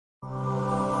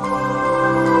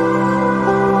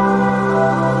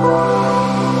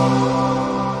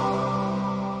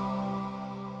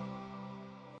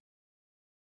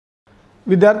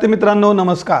विद्यार्थी मित्रांनो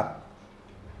नमस्कार।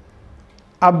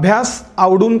 अभ्यास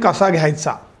आवडून कसा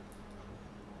घ्यायचा,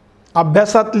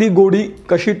 अभ्यासातली गोडी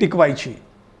कशी टिकवायची,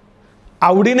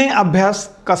 आवडीने अभ्यास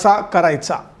कसा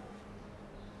करायचा।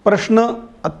 प्रश्न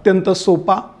अत्यंत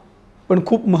सोपा पण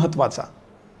खूप महत्त्वाचा,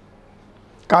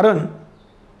 कारण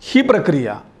ही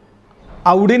प्रक्रिया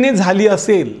आवडीने झाली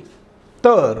असेल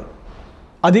तर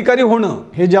अधिकारी होणं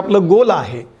हे जे आपलं गोल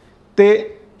आहे ते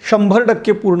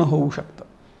 100% पूर्ण होऊ शकतं।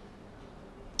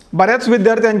 बऱ्याच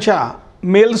विद्यार्थ्यांच्या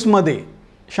मेल्समध्ये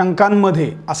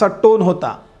शंकांमध्ये असा टोन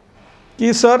होता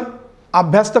की सर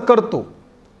अभ्यास तर करतो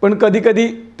पण कधी-कधी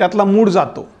त्यातला मूड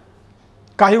जातो,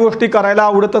 काही गोष्टी करायला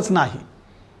आवडतच नाही,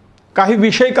 काही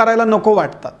विषय करायला नको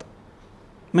वाटतात।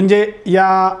 म्हणजे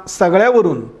या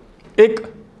सगळ्यावरून एक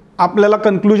आपल्याला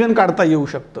कन्क्लूजन काढता येऊ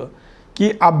शकतं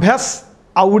की अभ्यास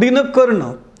आवडीनं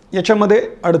करणं याच्यामध्ये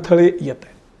अडथळे येत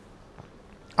आहेत।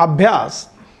 अभ्यास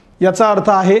याचा अर्थ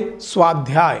आहे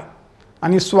स्वाध्याय,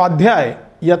 आणि स्वाध्याय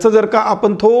याचं जर का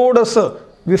आपण थोडंसं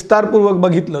विस्तारपूर्वक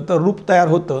बघितलं तर रूप तयार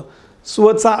होतं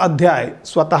स्वचा अध्याय,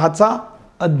 स्वतःचा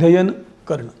अध्ययन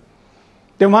करणं।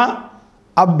 तेव्हा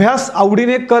अभ्यास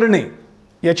आवडीने करणे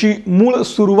याची मूळ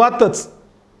सुरुवातच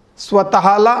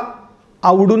स्वतःला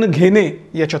आवडून घेणे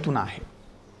याच्यातून आहे।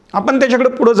 आपण त्याच्याकडे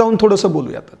पुढे जाऊन थोडंसं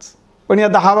बोलूयातच, पण या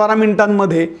 10-12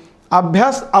 मिनिटांमध्ये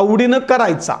अभ्यास आवडीनं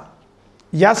करायचा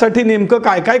यासाठी नेमकं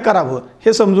काय काय करावं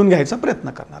हे समजून घ्यायचा प्रयत्न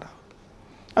करणार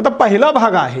आहोत। आता पहिला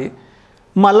भाग आहे,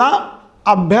 मला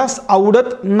अभ्यास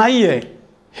आवडत नाहीये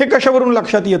हे कशावरून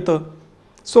लक्षात येतं?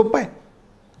 सोपं आहे,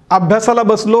 अभ्यासाला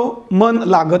बसलो मन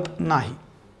लागत नाही,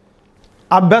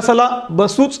 अभ्यासाला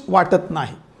बसूच वाटत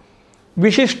नाही,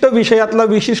 विशिष्ट विषयातला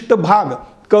विशिष्ट भाग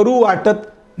करू वाटत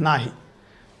नाही,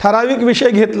 ठराविक विषय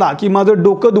घेतला की माझं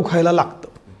डोकं दुखायला लागतं,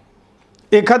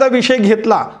 एखादा विषय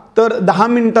घेतला तर 10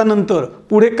 मिनिटांनंतर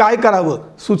पुढे काय करावं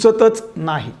सुचतच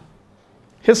नाही।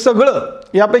 हे सगळं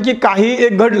यापैकी काही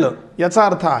एक घडलं याचा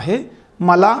अर्थ आहे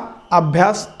मला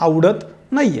अभ्यास आवडत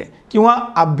नाहीये किंवा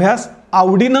अभ्यास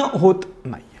आवडीनं होत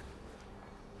नाहीये।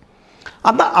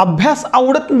 आता अभ्यास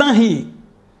आवडत नाही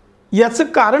याचं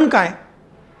कारण काय?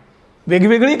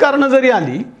 वेगवेगळी कारणं जरी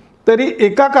आली तरी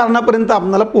एका कारणापर्यंत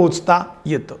आपल्याला पोहोचता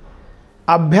येतं।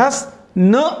 अभ्यास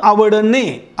न आवडणे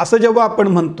असं जेव्हा आपण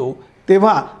म्हणतो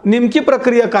तेव्हा नेमकी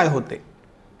प्रक्रिया काय होते?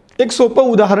 एक सोपं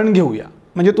उदाहरण घेऊया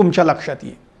म्हणजे तुमच्या लक्षात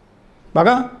येईल।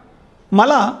 बघा,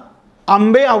 मला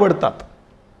आंबे आवडतात,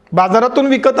 बाजारातून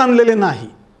विकत आणलेले नाही।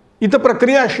 इथं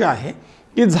प्रक्रिया अशी आहे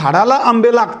की झाडाला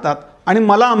आंबे लागतात आणि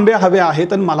मला आंबे हवे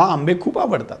आहेत आणि मला आंबे खूप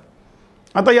आवडतात।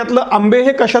 आता यातलं आंबे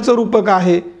हे कशाचं रूपक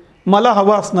आहे? मला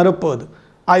हवं असणारं पद,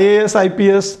 IAS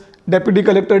IPS deputy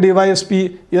collector DYSP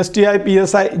STI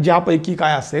PSI ज्यापैकी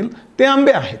काय असेल ते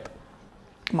आंबे आहेत,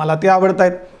 मला ते आवडत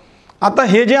आहेत। आता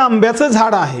हे जे आंब्याचं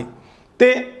झाड आहे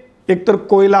ते एकतर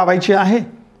कोय लावायची आहे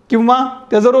किंवा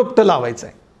त्याचं रोपटं लावायचं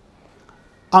आहे।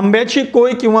 आंब्याची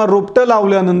कोय किंवा रोपटं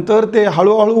लावल्यानंतर ते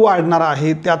हळूहळू वाढणार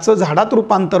आहे, त्याचं झाडात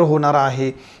रूपांतर होणार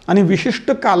आहे आणि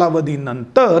विशिष्ट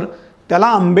कालावधीनंतर त्याला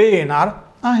आंबे येणार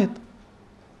आहेत।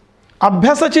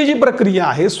 अभ्यासाची जी प्रक्रिया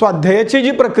आहे, स्वाध्यायाची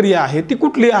जी प्रक्रिया आहे ती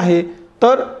कुठली आहे?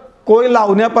 तर कोय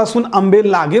लावण्यापासून आंबे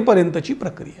लागेपर्यंतची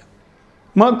प्रक्रिया।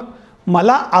 मग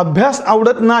मला अभ्यास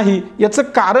आवडत नाही याचं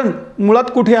कारण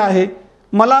मुळात कुठे आहे?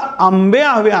 मला आंबे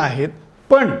हवे आहेत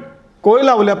पण कोय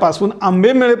लावल्यापासून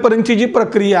आंबे मिळेपर्यंतची जी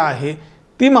प्रक्रिया आहे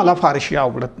ती मला फारशी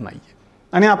आवडत नाहीये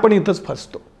आणि आपण इथंच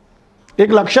फसतो।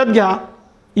 एक लक्षात घ्या,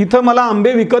 इथं मला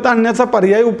आंबे विकत आणण्याचा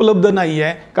पर्याय उपलब्ध नाही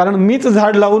आहे, कारण मीच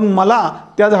झाड लावून मला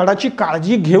त्या झाडाची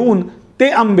काळजी घेऊन ते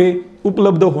आंबे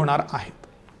उपलब्ध होणार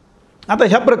आहेत। आता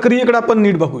ह्या प्रक्रियेकडे आपण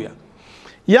नीट बघूया।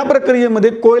 या प्रक्रियेमध्ये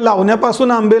कोय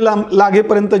लावण्यापासून आंबे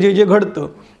लागेपर्यंत जे जे घडतं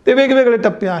ते वेगवेगळे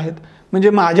टप्पे आहेत। म्हणजे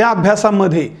माझ्या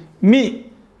अभ्यासामध्ये मी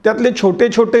त्यातले छोटे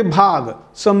छोटे भाग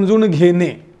समजून घेणे,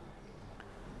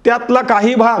 त्यातला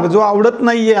काही भाग जो आवडत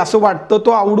नाहीये असं वाटतं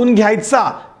तो आवडून घ्यायचा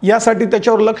यासाठी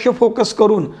त्याच्यावर लक्ष फोकस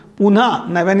करून पुन्हा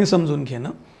नव्याने समजून घेणं,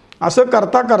 असं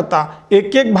करता करता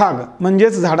एक एक भाग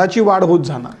म्हणजेच झाडाची वाढ होत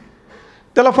जाणार।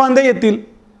 त्याला फांद्या येतील,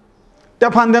 त्या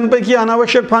फांद्यांपैकी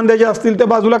अनावश्यक फांद्या ज्या असतील त्या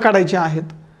बाजूला काढायच्या आहेत,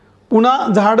 पुन्हा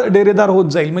झाड डेरेदार होत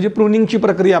जाईल, म्हणजे प्रूनिंगची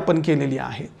प्रक्रिया आपण केलेली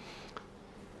आहे।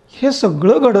 हे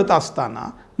सगळं घडत असताना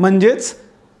म्हणजेच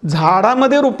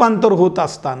झाडामध्ये रूपांतर होत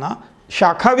असताना,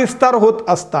 शाखा विस्तार होत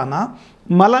असताना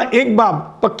मला एक बाब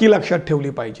पक्की लक्षात ठेवली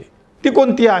पाहिजे। ती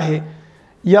कोणती आहे?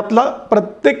 यातला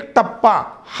प्रत्येक टप्पा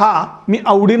हा मी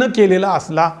आवडीनं केलेला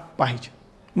असला पाहिजे।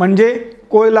 म्हणजे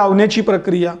कोय लावण्याची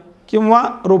प्रक्रिया किंवा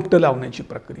रोपटं लावण्याची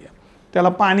प्रक्रिया, त्याला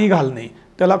पाणी घालणे,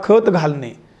 त्याला खत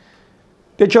घालणे,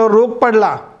 त्याच्यावर रोग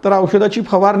पडला तर औषधाची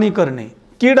फवारणी करणे,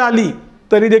 कीड आली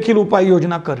तरी देखील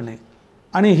उपाययोजना करणे,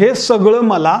 आणि हे सगळं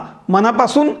मला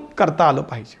मनापासून करता आलं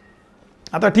पाहिजे.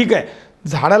 आता ठीक आहे,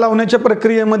 झाडं लावण्याच्या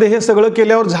प्रक्रियेमध्ये हे सगळं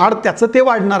केल्यावर झाड त्याचं ते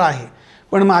वाढणार आहे,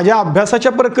 पण माझ्या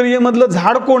अभ्यासाच्या प्रक्रियेमधलं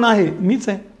झाड कोण आहे? मीच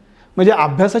आहे. म्हणजे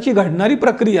अभ्यासाची घडणारी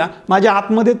प्रक्रिया माझ्या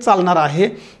आतमध्येच चालणार आहे.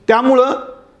 त्यामुळं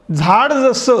झाड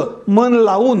जसं मन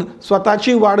लावून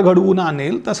स्वतःची वाढ घडवून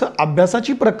आणेल, तसं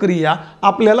अभ्यासाची प्रक्रिया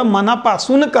आपल्याला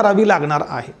मनापासून करावी लागणार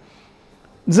आहे.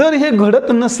 जर हे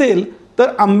घडत नसेल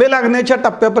तर आंबे लागण्याच्या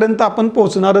टप्प्यापर्यंत आपण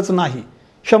पोहोचणारच नाही,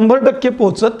 100%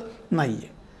 पोहोचत नाही आहे.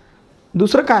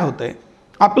 दुसरं काय होतं आहे,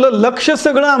 आपलं लक्ष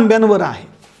सगळं आंब्यांवर आहे.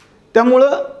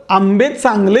 त्यामुळं आंबे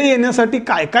चांगले येण्यासाठी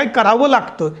काय काय करावं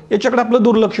लागतं याच्याकडे आपलं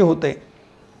दुर्लक्ष होतं आहे.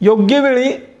 योग्य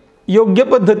वेळी योग्य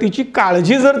पद्धतीची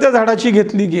काळजी जर त्या झाडाची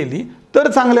घेतली गेली तर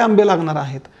चांगले आंबे लागणार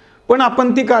आहेत, पण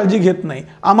आपण ती काळजी घेत नाही.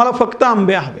 आम्हाला फक्त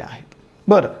आंबे हवे आहेत.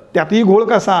 बरं, त्यातही घोळ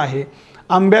कसा आहे,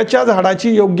 आंब्याच्या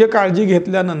झाडाची योग्य काळजी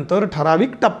घेतल्यानंतर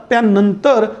ठराविक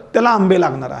टप्प्यानंतर त्याला आंबे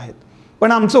लागणार आहेत.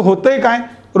 पण आमचं होतंय काय,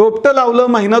 रोपटं लावलं,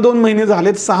 महिना 2 महिने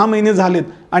झालेत, 6 महिने झालेत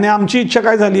आणि आमची इच्छा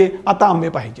काय झाली आहे, आता आंबे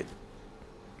पाहिजेत.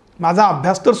 माझा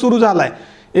अभ्यास तर सुरू झाला आहे,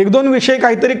 1-2 विषय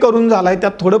काहीतरी करून झाला आहे,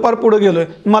 त्यात थोडंफार पुढे गेलो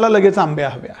आहे, मला लगेच आंबे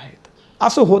हवे आहेत.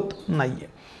 असं होत नाही आहे.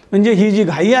 म्हणजे ही जी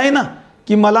घाई आहे ना,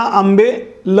 की मला आंबे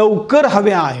लवकर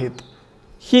हवे आहेत,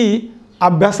 ही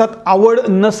अभ्यासात आवड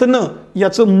नसणं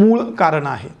याचं मूळ कारण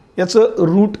आहे, याचं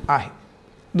रूट आहे.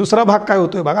 दुसरा भाग काय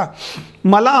होतोय बघा,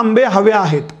 मला आंबे हवे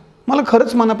आहेत, मला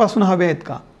खरंच मनापासून हवे आहेत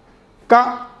का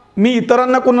मी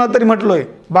इतरांना कोणाला तरी म्हटलोय,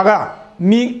 बघा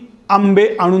मी आंबे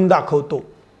आणून दाखवतो,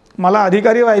 मला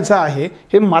अधिकारी व्हायचं आहे,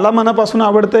 हे मला मनापासून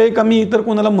आवडतंय का मी इतर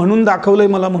कोणाला म्हणून दाखवलंय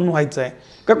मला म्हणून व्हायचं आहे,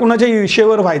 का कुणाच्या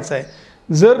ईर्षेवर व्हायचं आहे?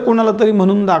 जर कुणाला तरी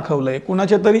म्हणून दाखवलंय,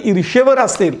 कुणाच्या तरी ईर्षेवर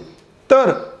असेल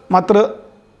तर मात्र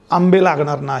आंबे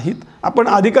लागणार नाहीत. आपण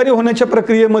अधिकारी होण्याच्या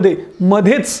प्रक्रियेमध्ये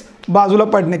मध्येच बाजूला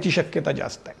पडण्याची शक्यता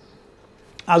जास्त आहे.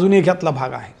 अजून एक यातला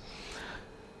भाग आहे,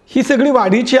 ही सगळी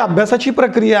वाढीची अभ्यासाची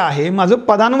प्रक्रिया आहे. माझं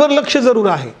पदांवर लक्ष जरूर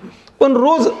आहे, पण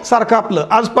रोज सारखं आपलं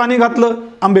आज पाणी घातलं,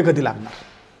 आंबे कधी लागणार,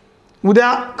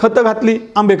 उद्या खतं घातली,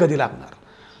 आंबे कधी लागणार,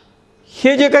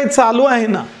 हे जे काही चालू आहे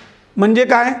ना, म्हणजे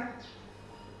काय,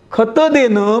 खतं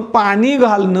देणं, पाणी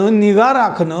घालणं, निगा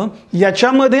राखणं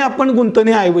याच्यामध्ये आपण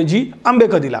गुंतण्याऐवजी आंबे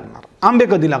कधी लागणार, आंबे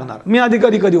कधी लागणार, मी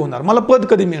अधिकारी कधी होणार, मला पद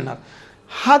कधी मिळणार,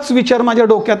 हाच विचार माझ्या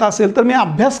डोक्यात असेल तर मी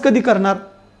अभ्यास कधी करणार?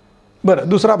 बरं,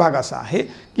 दुसरा भाग असा आहे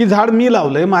की झाड मी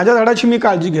लावलंय, माझ्या झाडाची मी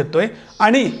काळजी घेतोय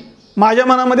आणि माझ्या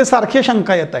मनामध्ये सारखे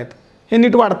शंका येत आहेत, हे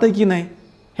नीट वाढतंय की नाही,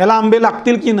 ह्याला आंबे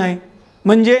लागतील की नाही,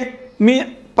 म्हणजे मी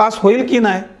पास होईल की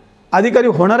नाही, अधिकारी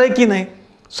होणार आहे की नाही,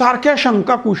 सारख्या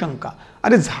शंका कुशंका.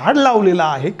 अरे झाड लावलेलं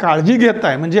आहे, काळजी घेत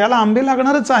आहे, म्हणजे याला आंबे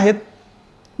लागणारच आहेत.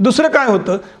 दुसरं काय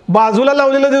होतं, बाजूला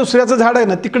लावलेलं जे दुसऱ्याचं झाड आहे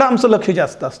ना, तिकडं आमचं लक्ष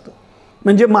जास्त असतं.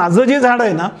 म्हणजे माझं जे झाड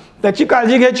आहे ना त्याची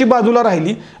काळजी घ्यायची बाजूला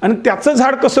राहिली आणि त्याचं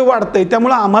झाड कसं वाढतंय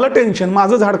त्यामुळे आम्हाला टेन्शन,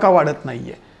 माझं झाड का वाढत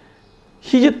नाहीये.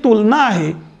 ही जी तुलना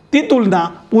आहे ती तुलना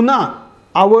पुन्हा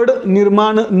आवड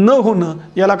निर्माण न होणं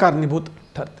याला कारणीभूत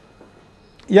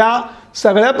ठरते. या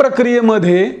सगळ्या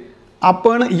प्रक्रियेमध्ये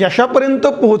आपण यशापर्यंत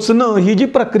पोहोचणं ही जी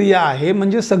प्रक्रिया आहे,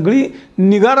 म्हणजे सगळी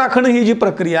निगा राखणं ही जी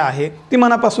प्रक्रिया आहे ती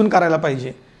मनापासून करायला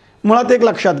पाहिजे. मुळात एक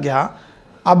लक्षात घ्या,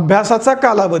 अभ्यासाचा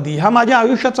कालावधी हा माझ्या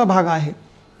आयुष्याचा भाग आहे.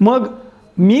 मग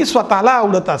मी स्वतःला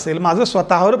आवडत असेल, माझं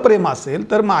स्वतःवर प्रेम असेल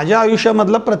तर माझ्या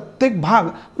आयुष्यामधला प्रत्येक भाग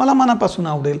मला मनापासून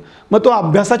आवडेल. मग तो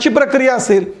अभ्यासाची प्रक्रिया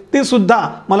असेल ती सुद्धा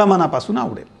मला मनापासून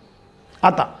आवडेल.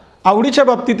 आता आवडीच्या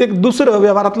बाबतीत एक दुसरं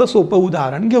व्यवहारातलं सोपं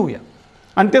उदाहरण घेऊया,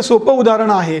 आणि ते सोपं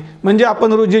उदाहरण आहे म्हणजे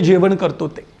आपण रोज जे जेवण करतो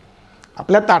ते.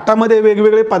 आपल्या ताटामध्ये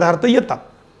वेगवेगळे पदार्थ येतात,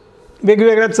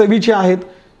 वेगवेगळ्या चवीचे आहेत,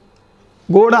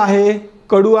 गोड आहे,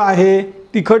 कडू आहे,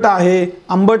 तिखट आहे,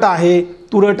 आंबट आहे,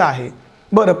 तुरट आहे.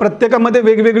 बरं, प्रत्येकामध्ये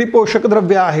वेगवेगळी पोषक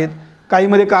द्रव्ये आहेत,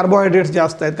 काहीमध्ये कार्बोहायड्रेट्स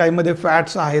जास्त आहेत, काहीमध्ये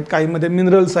फॅट्स आहेत, काहीमध्ये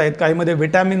मिनरल्स आहेत, काहीमध्ये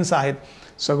व्हिटॅमिन्स आहेत.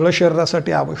 सगळं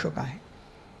शरीरासाठी आवश्यक आहे.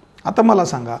 आता मला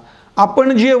सांगा,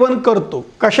 आपण जेवण करतो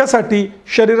कशासाठी?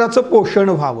 शरीराचं पोषण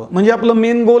व्हावं. म्हणजे आपलं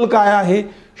मेन गोल काय आहे?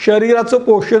 शरीराचं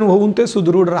पोषण होऊन ते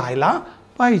सुदृढ राहायला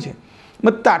पाहिजे.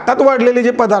 मग ताटात वाढलेले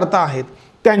जे पदार्थ आहेत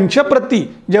त्यांच्या प्रती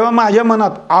जेव्हा माझ्या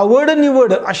मनात आवड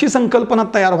निवड अशी संकल्पना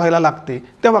तयार व्हायला लागते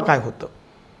तेव्हा काय होतं?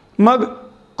 मग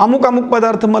अमुक अमुक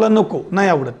पदार्थ मला नको, नाही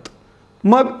आवडत,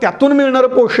 मग त्यातून मिळणारं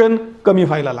पोषण कमी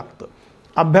व्हायला लागतं.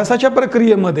 अभ्यासाच्या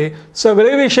प्रक्रियेमध्ये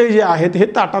सगळे विषय जे आहेत हे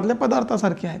ताटातल्या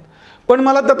पदार्थासारखे आहेत, पण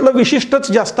मला त्यातलं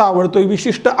विशिष्टच जास्त आवडतोय,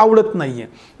 विशिष्ट आवडत नाहीये.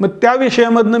 मग त्या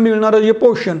विषयामधनं मिळणारं जे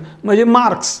पोषण म्हणजे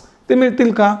मार्क्स ते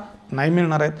मिळतील का? नाही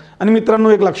मिळणार आहेत. आणि मित्रांनो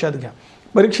एक लक्षात घ्या,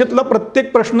 परीक्षेतला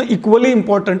प्रत्येक प्रश्न इक्वली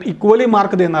इम्पॉर्टंट, इक्वली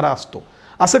मार्क देणारा असतो.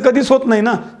 असं कधीच होत नाही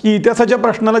ना की इतिहासाच्या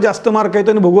प्रश्नाला जास्त मार्क आहेत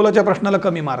आणि भूगोलाच्या प्रश्नाला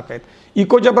कमी मार्क आहेत,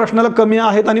 इकोच्या प्रश्नाला कमी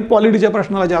आहेत आणि पॉलिटीच्या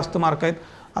प्रश्नाला जास्त मार्क आहेत.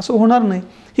 असं होणार नाही.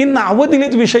 ही नावं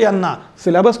दिलीत विषयांना,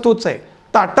 सिलेबस तोच आहे.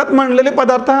 ताटात मांडलेले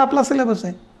पदार्थ हा आपला सिलेबस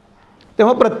आहे.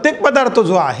 तेव्हा प्रत्येक पदार्थ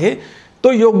जो आहे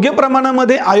तो योग्य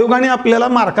प्रमाणामध्ये आयोगाने आपल्याला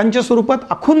मार्कांच्या स्वरूपात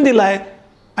आखून दिला आहे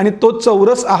आणि तो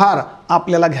चौरस आहार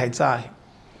आपल्याला घ्यायचा आहे.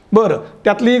 बरं,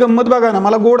 त्यातली गंमत बघा ना,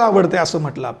 मला गोड आवडते असं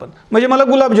म्हटलं आपण, म्हणजे मला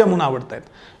गुलाबजामुन आवडत आहेत.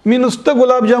 मी नुसतं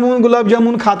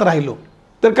गुलाबजामुन खात राहिलो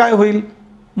तर काय होईल,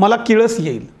 मला किळस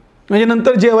येईल, म्हणजे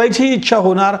नंतर जेवायची इच्छा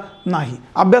होणार नाही.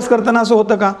 अभ्यास करताना असं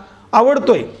होतं का,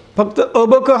 आवडतोय फक्त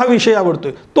अबक हा विषय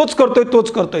आवडतोय, तोच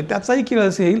करतोय, त्याचाही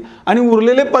किळस येईल आणि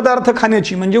उरलेले पदार्थ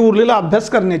खाण्याची म्हणजे उरलेला अभ्यास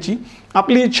करण्याची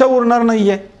आपली इच्छा उरणार नाही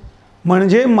आहे.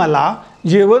 म्हणजे मला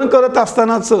जेवण करत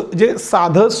असतानाचं जे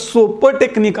साधं सोपं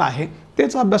टेक्निक आहे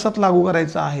तेच अभ्यासात लागू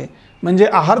करायचं आहे. म्हणजे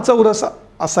आहार चौरस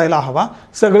असायला हवा,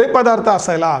 सगळे पदार्थ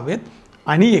असायला हवेत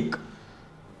आणि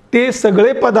ते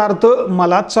सगळे पदार्थ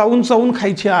मला चावून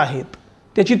खायचे आहेत,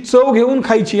 त्याची चव घेऊन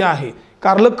खायची आहे.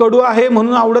 कारलं कडू आहे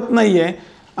म्हणून आवडत नाही आहे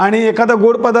आणि एखादा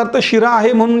गोड पदार्थ शिरा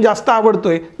आहे म्हणून जास्त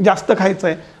आवडतोय, जास्त खायचं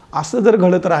आहे, असं जर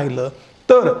घडत राहिलं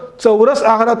तर चौरस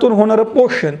आहारातून होणारं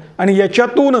पोषण आणि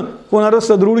याच्यातून होणारं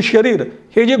सदृढ शरीर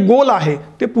हे जे गोल आहे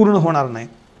ते पूर्ण होणार नाही.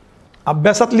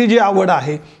 अभ्यासातली जी आवड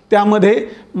आहे त्यामध्ये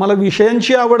मला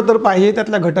विषयांची आवड तर पाहिजे,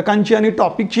 त्यातल्या घटकांची आणि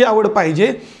टॉपिकची आवड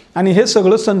पाहिजे आणि हे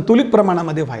सगळं संतुलित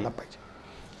प्रमाणामध्ये व्हायला पाहिजे.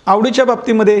 आवडीच्या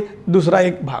बाबतीमध्ये दुसरा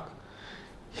एक भाग,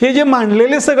 हे जे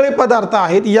मांडलेले सगळे पदार्थ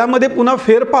आहेत यामध्ये पुन्हा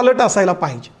फेरपालट असायला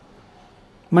पाहिजे.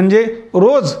 म्हणजे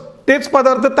रोज तेच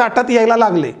पदार्थ ताटात यायला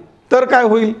लागले तर काय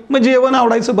होईल, मग जेवण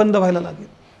आवडायचं बंद व्हायला लागेल.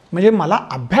 म्हणजे मला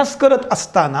अभ्यास करत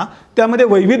असताना त्यामध्ये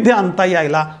वैविध्य आणता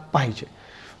यायला पाहिजे.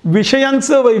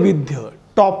 विषयांचं वैविध्य,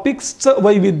 टॉपिक्सचं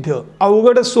वैविध्य,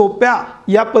 अवघड सोप्या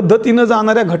या पद्धतीनं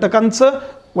जाणाऱ्या घटकांचं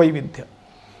वैविध्य.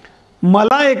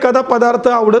 मला एखादा पदार्थ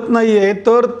आवडत नाही आहे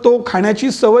तर तो खाण्याची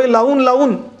सवय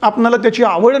लावून आपणाला त्याची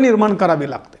आवड निर्माण करावी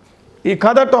लागते.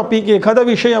 एखादा टॉपिक, एखादा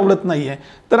विषय आवडत नाही आहे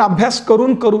तर अभ्यास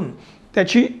करून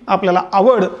त्याची आपल्याला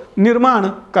आवड निर्माण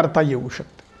करता येऊ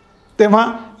शकते. तेव्हा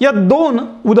या दोन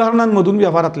उदाहरणांमधून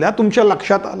व्यवहारातल्या तुमच्या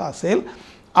लक्षात आलं असेल,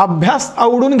 अभ्यास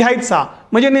आवडून घ्यायचा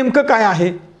म्हणजे नेमकं काय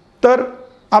आहे, तर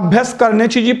अभ्यास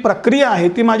करण्याची जी प्रक्रिया आहे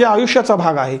ती माझ्या आयुष्याचा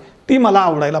भाग आहे, ती मला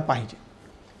आवडायला पाहिजे.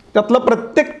 त्यातला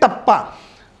प्रत्येक टप्पा,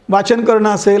 वाचन करणं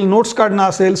असेल, नोट्स काढणं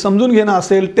असेल, समजून घेणं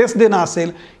असेल, टेस्ट देणं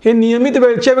असेल, हे नियमित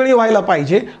वेळच्या वेळी व्हायला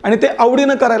पाहिजे आणि ते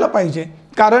आवडीनं करायला पाहिजे.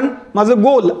 कारण माझं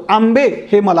गोल आंबे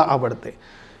हे मला आवडते.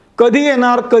 कधी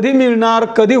येणार, कधी मिळणार,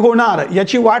 कधी होणार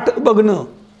याची वाट बघणं,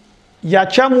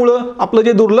 याच्यामुळं आपलं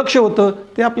जे दुर्लक्ष होतं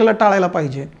ते आपल्याला टाळायला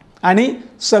पाहिजे. आणि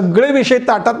सगळे विषय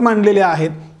ताटात मांडलेले आहेत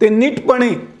ते नीटपणे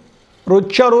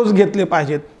रोजच्या रोज घेतले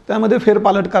पाहिजेत. त्यामध्ये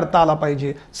फेरपालट करता आला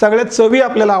पाहिजे. सगळ्यात चवी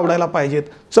आपल्याला आवडायला पाहिजेत.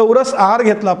 चौरस आहार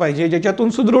घेतला पाहिजे ज्याच्यातून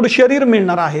सुदृढ शरीर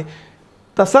मिळणार आहे.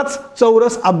 तसाच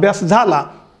चौरस अभ्यास झाला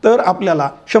तर आपल्याला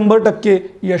 100%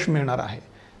 यश मिळणार आहे.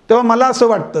 तेव्हा मला असं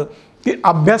वाटतं की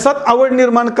अभ्यासात आवड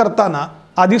निर्माण करताना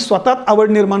आधी स्वतःत आवड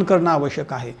निर्माण करणं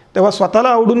आवश्यक आहे. तेव्हा स्वतःला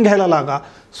आवडून घ्यायला लागा.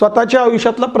 स्वतःच्या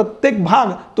आयुष्यातला प्रत्येक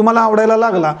भाग तुम्हाला आवडायला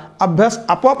लागला, अभ्यास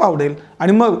आपोआप आवडेल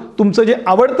आणि मग तुमचं जे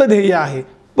आवडतं ध्येय आहे,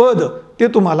 पद, ते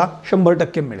तुम्हाला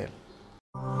 100% मिळेल.